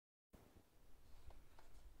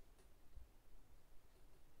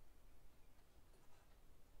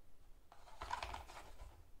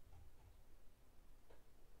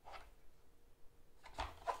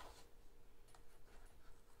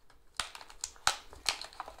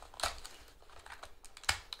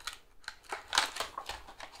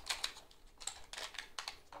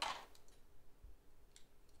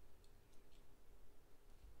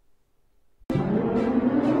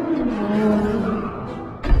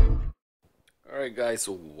Alright guys,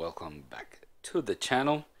 so welcome back to the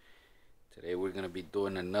channel. Today we're going to be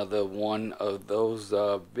doing another one of those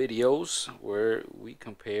videos where we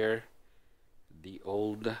compare the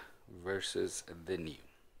old versus the new.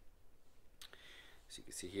 As you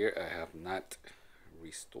can see here, I have not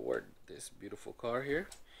restored this beautiful car here,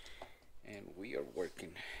 and we are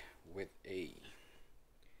working with zoom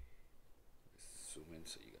in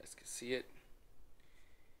so you guys can see it,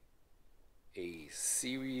 a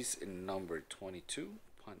series number 22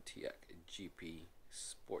 Pontiac GP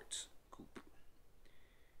Sports Coupe.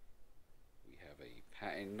 We have a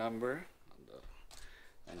patent number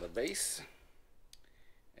on the base,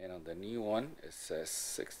 and on the new one it says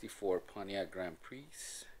 64 Pontiac Grand Prix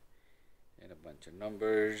and a bunch of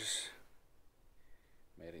numbers,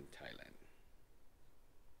 made in Thailand.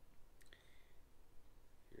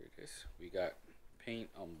 Here it is. We got paint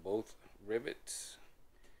on both rivets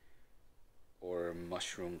or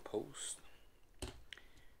mushroom post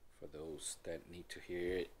for those that need to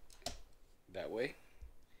hear it that way.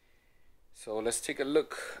 So let's take a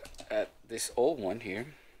look at this old one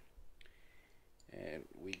here, and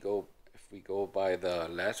if we go by the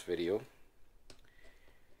last video,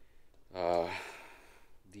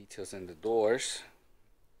 details in the doors,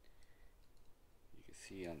 you can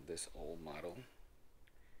see on this old model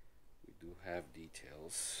we do have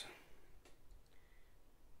details.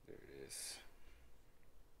 There it is.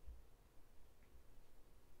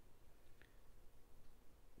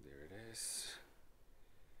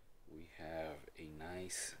 We have a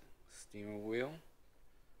nice steering wheel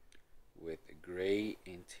with gray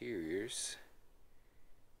interiors,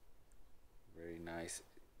 very nice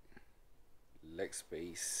leg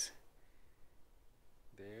space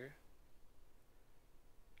there.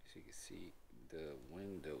 So you can see the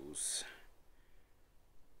windows,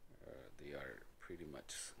 they are pretty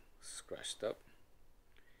much scratched up.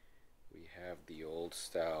 We have the old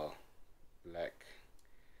style black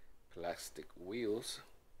plastic wheels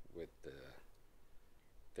with the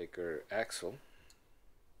thicker axle.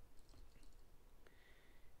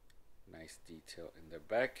 Nice detail in the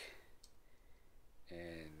back,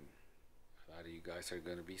 and a lot of you guys are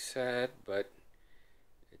going to be sad, but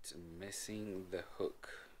it's missing the hook.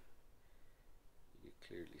 You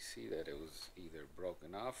clearly see that it was either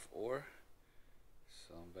broken off or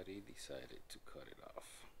somebody decided to cut it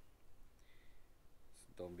off.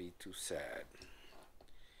 So don't be too sad.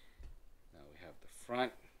 Now we have the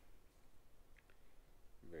front,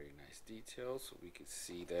 very nice details. We could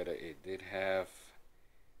see that it did have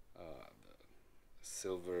the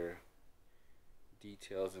silver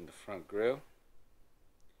details in the front grille.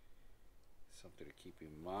 Something to keep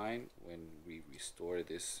in mind when we restore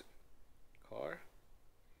this car.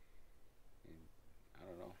 And I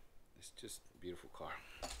don't know, it's just a beautiful car.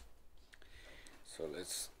 So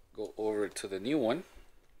let's go over to the new one.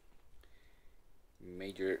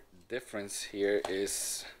 Major difference here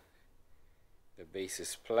is the base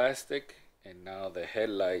is plastic, and now the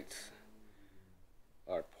headlights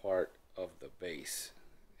are part of the base,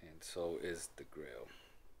 and so is the grille.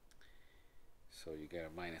 So you get a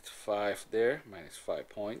 -5 there, -5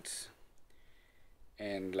 points.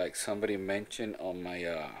 And like somebody mentioned on my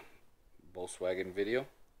Volkswagen video,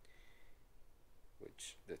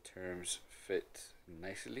 which the terms fit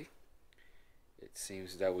nicely, it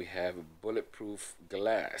seems that we have bulletproof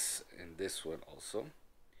glass in this one also.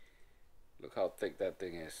 Look how thick that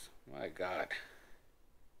thing is. My God.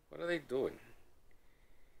 What are they doing?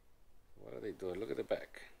 What are they doing? Look at the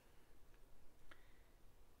back.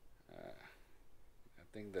 I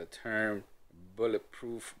think the term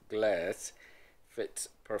bulletproof glass fits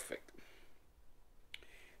perfect.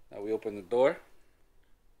 Now we open the door.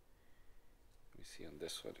 Let me see on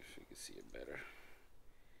this one if you can see it better.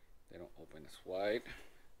 They don't open as wide,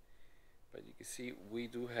 but you can see we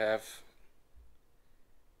do have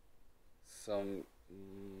some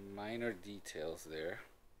minor details there,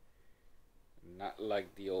 not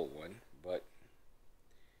like the old one, but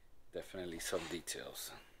definitely some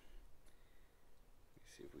details.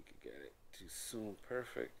 Let's see if we can get it to zoom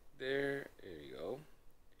perfect there. There you go.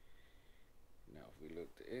 Now if we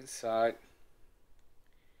look the inside,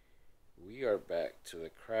 we are back to the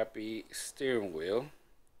crappy steering wheel.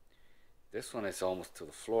 This one is almost to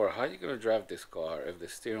the floor. How are you going to drive this car if the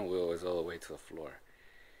steering wheel is all the way to the floor?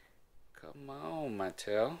 Come on,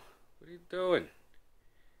 Mattel. What are you doing?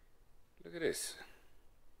 Look at this.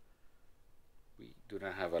 We do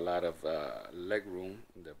not have a lot of leg room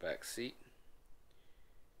in the back seat.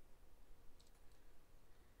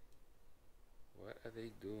 What are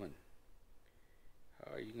they doing?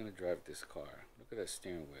 How are you going to drive this car? Look at that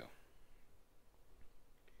steering wheel.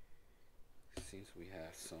 Seems we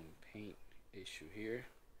have some paint issue here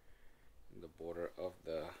in the border of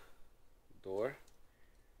the door.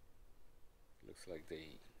 Looks like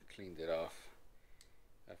they cleaned it off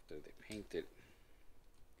after they painted,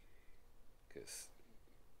 because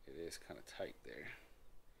it is kind of tight there.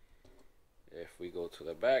 If we go to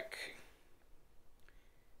the back,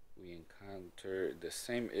 we encounter the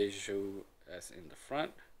same issue as in the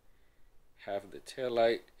front. Half the tail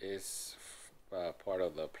light is part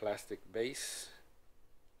of the plastic base.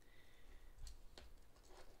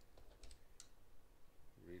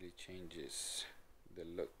 Really changes the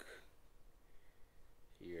look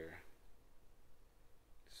here.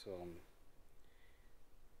 So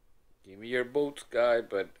give me your votes, guy,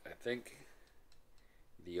 but I think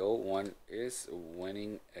the old one is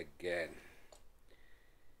winning again.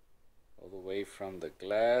 All the way from the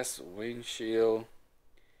glass, windshield,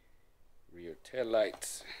 rear tail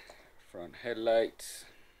lights, front headlights,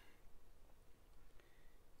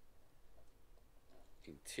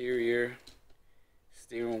 interior,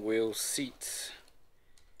 steering wheel, seats,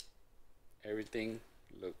 everything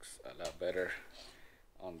looks a lot better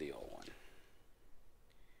on the old one.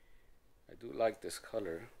 I do like this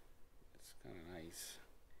color, it's kind of nice.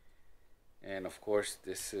 And of course,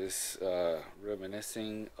 this is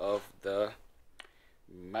reminiscing of the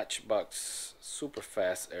Matchbox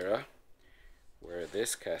Superfast era, where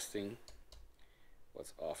this casting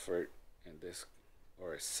was offered in this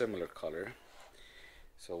or a similar color.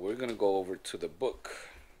 So we're gonna go over to the book,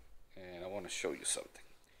 and I want to show you something.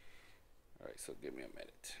 All right, so give me a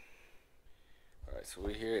minute. All right, so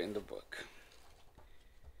we're here in the book,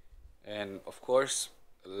 and of course,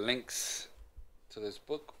 links to this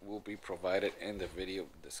book will be provided in the video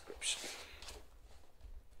description.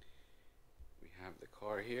 We have the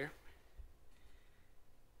car here.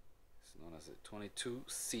 It's known as a 22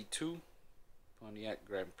 C2 Pontiac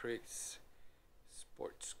Grand Prix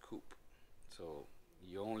Sports Coupe. So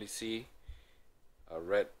you only see a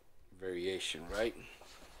red variation, right?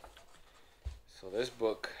 So this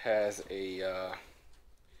book has a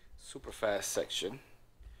super fast section.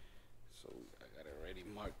 So I got it already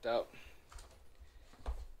marked out.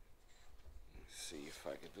 See if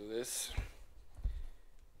I can do this.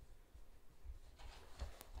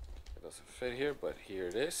 It doesn't fit here, but here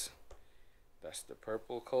it is. That's the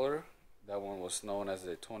purple color. That one was known as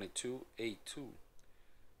the 22 A2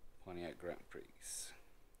 Pontiac Grand Prix.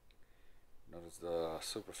 Notice the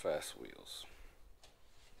super fast wheels.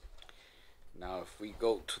 Now if we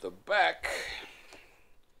go to the back,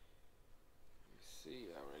 you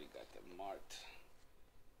see I already got them marked.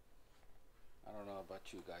 I don't know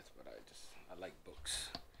about you guys, but I like books.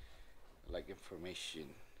 I like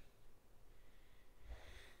information.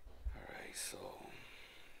 Alright, so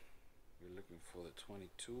we're looking for the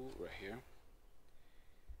 22 right here.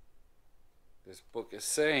 This book is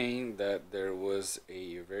saying that there was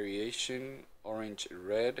a variation orange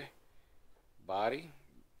red body,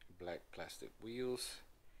 black plastic wheels,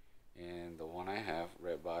 and the one I have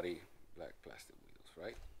red body, black plastic wheels,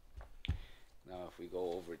 right? Now if we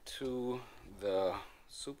go over to the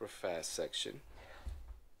super fast section,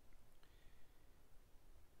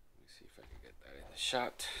 let me see if I can get that in the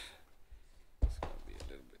shot. It's going to be a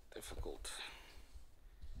little bit difficult.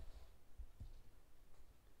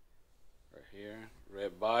 Right here,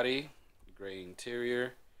 red body, gray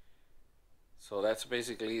interior. So that's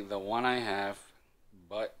basically the one I have,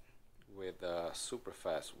 but with super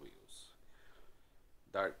fast wheels.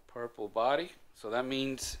 Dark purple body. So that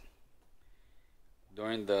means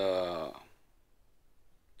during the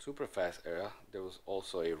super fast era there was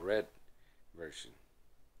also a red version,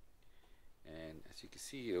 and as you can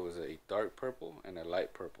see, it was a dark purple and a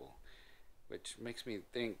light purple, which makes me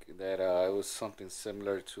think that it was something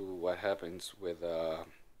similar to what happens with the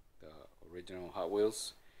original Hot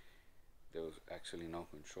Wheels. There was actually no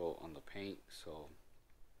control on the paint, so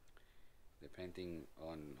depending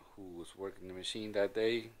on who was working the machine that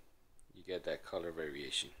day, you get that color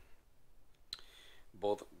variation.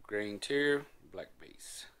 Both gray interior, black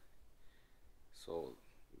base. So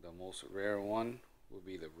the most rare one will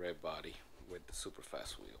be the red body with the super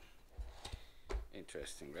fast wheel.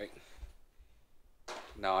 Interesting, right?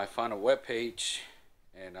 Now I found a web page,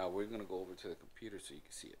 and we're gonna go over to the computer so you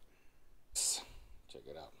can see it. Check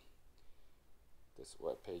it out. This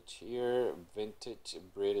web page here,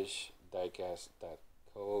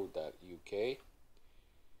 vintagebritishdiecast.co.uk. We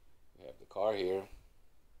have the car here,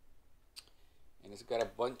 and it's got a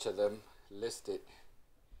bunch of them listed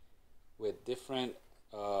with different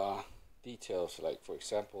details. Like for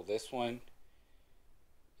example, this one,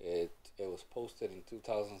 it was posted in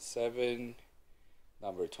 2007,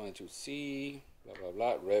 number 22C, blah blah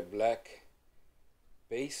blah, red, black,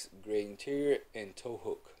 base, gray interior, and tow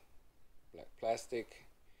hook. Black plastic,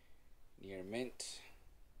 near mint,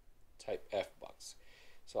 type F box.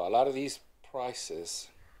 So a lot of these prices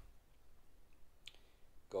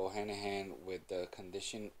go hand in hand with the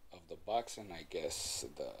condition of the box and I guess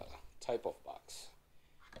the type of box.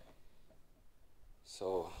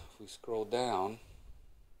 So if we scroll down,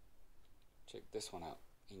 check this one out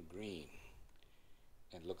in green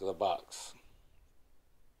and look at the box.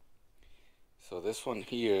 So this one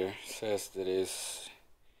here says that is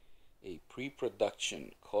a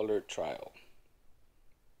pre-production color trial.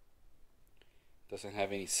 Doesn't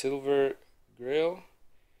have any silver grille,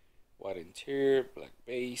 white interior, black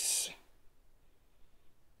base.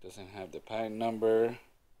 Doesn't have the patent number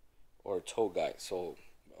or tow guide. So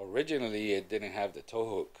originally it didn't have the tow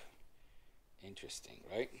hook. Interesting,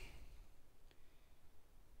 right?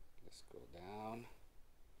 Let's go down.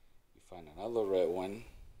 You find another red one.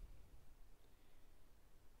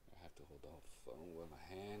 I have to hold the phone with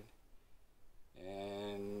my hand.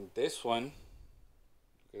 And this one,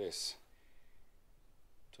 look at this.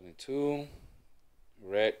 22,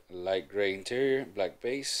 red light gray interior, black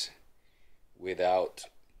base, without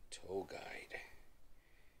tow guide.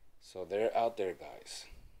 So they're out there, guys.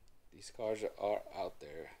 These cars are out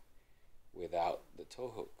there without the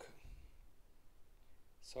tow hook.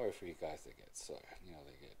 Sorry for you guys that get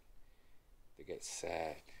they get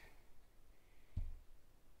sad.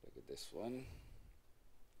 Look at this one.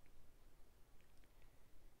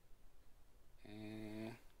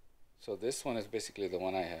 And so this one is basically the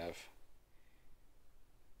one I have.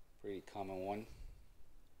 Pretty common one.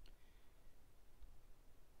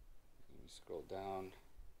 Let me scroll down.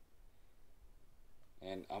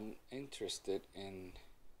 And I'm interested in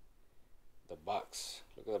the box.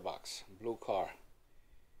 Look at the box. Blue car.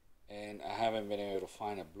 And I haven't been able to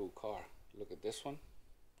find a blue car. Look at this one.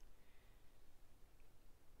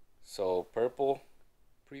 So purple,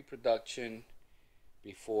 pre-production,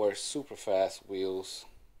 before super fast wheels.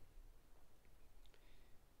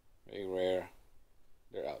 Very rare.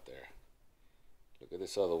 They're out there. Look at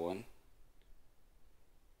this other one.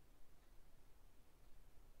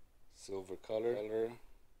 Silver color.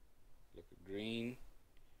 Look at green.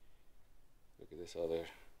 Look at this other.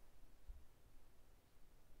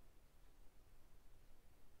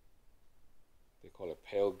 They call it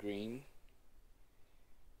pale green.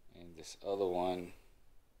 And this other one,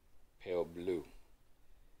 pale blue.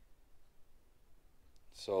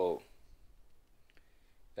 So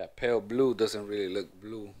that pale blue doesn't really look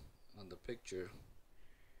blue on the picture.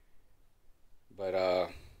 But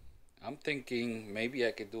I'm thinking maybe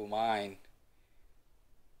I could do mine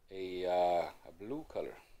a blue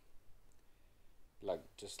color,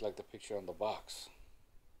 just like the picture on the box.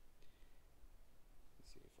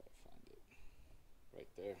 Let's see if I find it right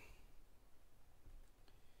there.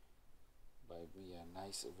 Might be a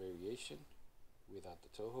nice variation without the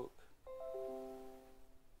tow hook.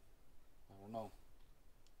 I don't know.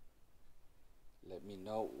 Let me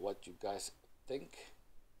know what you guys think.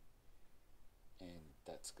 And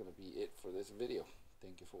that's gonna be it for this video.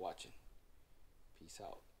 Thank you for watching. Peace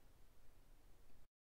out.